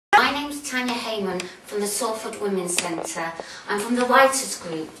Tanya Heyman from the Salford Women's Centre. I'm from the Writers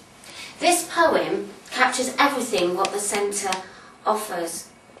Group. This poem captures everything what the centre offers.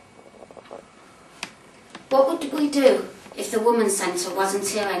 What would we do if the Women's Centre wasn't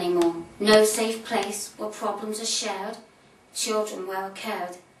here anymore? No safe place where problems are shared, children well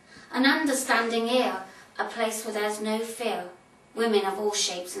cared, an understanding ear, a place where there's no fear, women of all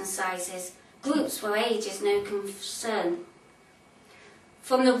shapes and sizes, groups where age is no concern.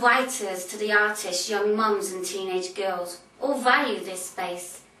 From the writers to the artists, young mums and teenage girls, all value this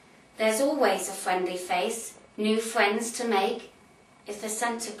space. There's always a friendly face, new friends to make. If the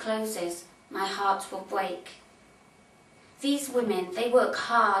centre closes, my heart will break. These women, they work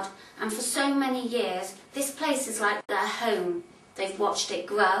hard, and for so many years, this place is like their home. They've watched it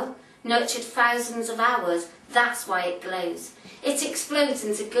grow, nurtured thousands of hours, that's why it glows. It explodes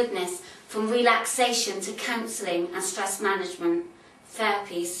into goodness, from relaxation to counselling and stress management.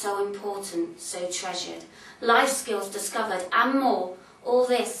 Therapy is so important, so treasured. Life skills discovered and more. All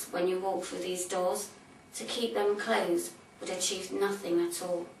this when you walk through these doors. To keep them closed would achieve nothing at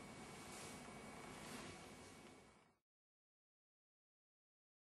all.